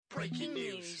Breaking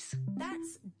news.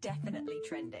 That's definitely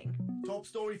trending. Top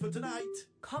story for tonight.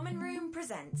 Common Room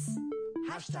presents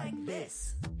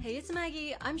 #this. Hey, it's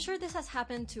Maggie. I'm sure this has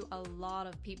happened to a lot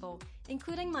of people,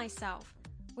 including myself.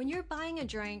 When you're buying a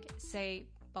drink, say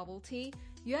bubble tea,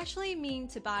 you actually mean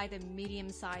to buy the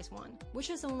medium-sized one, which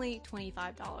is only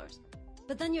 $25.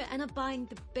 But then you end up buying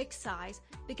the big size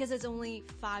because it's only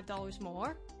 $5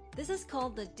 more. This is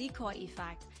called the decoy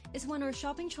effect. It's when our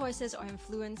shopping choices are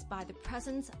influenced by the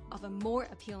presence of a more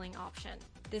appealing option.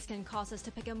 This can cause us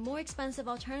to pick a more expensive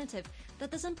alternative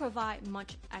that doesn't provide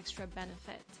much extra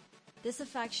benefit. This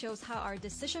effect shows how our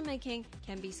decision-making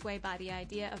can be swayed by the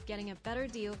idea of getting a better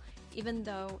deal, even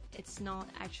though it's not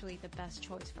actually the best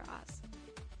choice for us.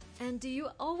 And do you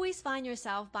always find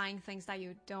yourself buying things that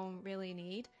you don't really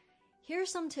need? Here are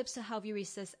some tips to help you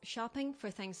resist shopping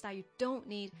for things that you don't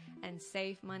need and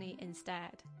save money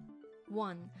instead.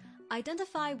 1.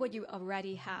 Identify what you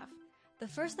already have. The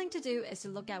first thing to do is to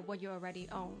look at what you already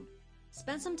own.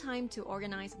 Spend some time to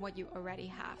organize what you already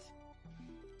have.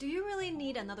 Do you really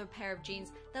need another pair of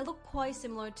jeans that look quite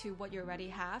similar to what you already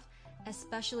have,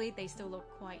 especially they still look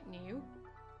quite new?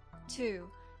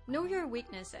 2. Know your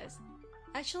weaknesses.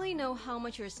 Actually know how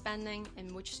much you're spending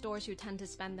and which stores you tend to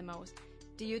spend the most.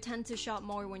 Do you tend to shop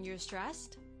more when you're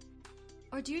stressed?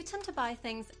 Or do you tend to buy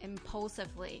things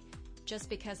impulsively just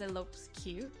because it looks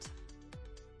cute?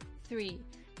 3.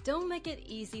 Don't make it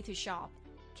easy to shop.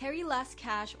 Carry less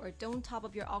cash or don't top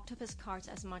up your octopus cards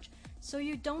as much so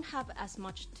you don't have as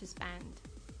much to spend.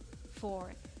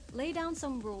 4. Lay down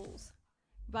some rules.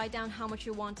 Write down how much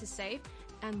you want to save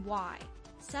and why.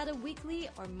 Set a weekly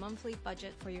or monthly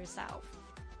budget for yourself.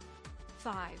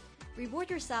 5.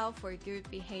 Reward yourself for good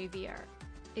behavior.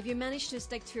 If you manage to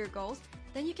stick to your goals,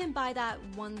 then you can buy that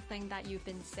one thing that you've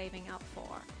been saving up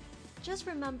for. Just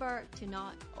remember to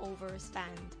not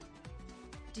overspend.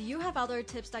 Do you have other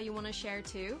tips that you want to share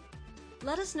too?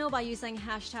 Let us know by using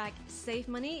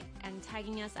 #SaveMoney and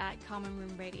tagging us at Common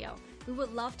Room Radio. We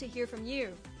would love to hear from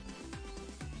you.